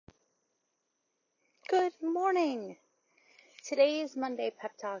Good morning. Today's Monday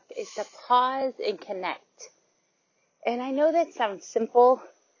Pep Talk is to pause and connect. And I know that sounds simple,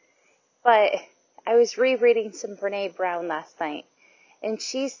 but I was rereading some Brené Brown last night, and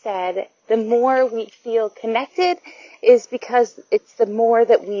she said the more we feel connected is because it's the more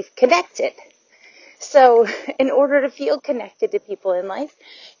that we've connected. So in order to feel connected to people in life,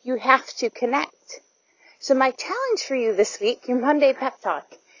 you have to connect. So my challenge for you this week, your Monday Pep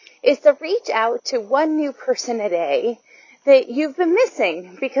Talk, is to reach out to one new person a day that you've been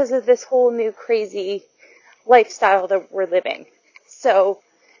missing because of this whole new crazy lifestyle that we're living. So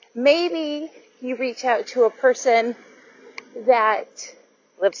maybe you reach out to a person that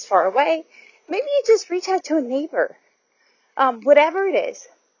lives far away. Maybe you just reach out to a neighbor. Whatever it is,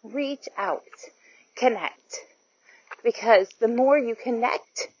 reach out, connect. Because the more you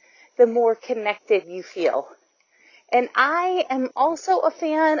connect, the more connected you feel. And I am also a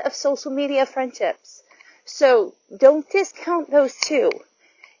fan of social media friendships. So don't discount those too.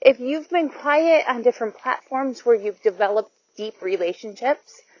 If you've been quiet on different platforms where you've developed deep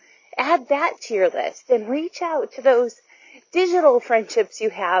relationships, add that to your list and reach out to those digital friendships you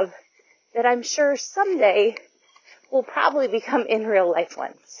have that I'm sure someday will probably become in real life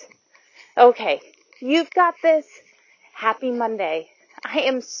ones. Okay, you've got this. Happy Monday. I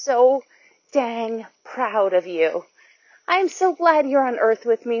am so dang proud of you. I'm so glad you're on earth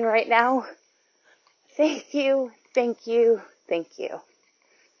with me right now. Thank you, thank you, thank you.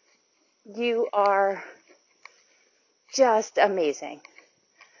 You are just amazing.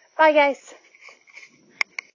 Bye, guys.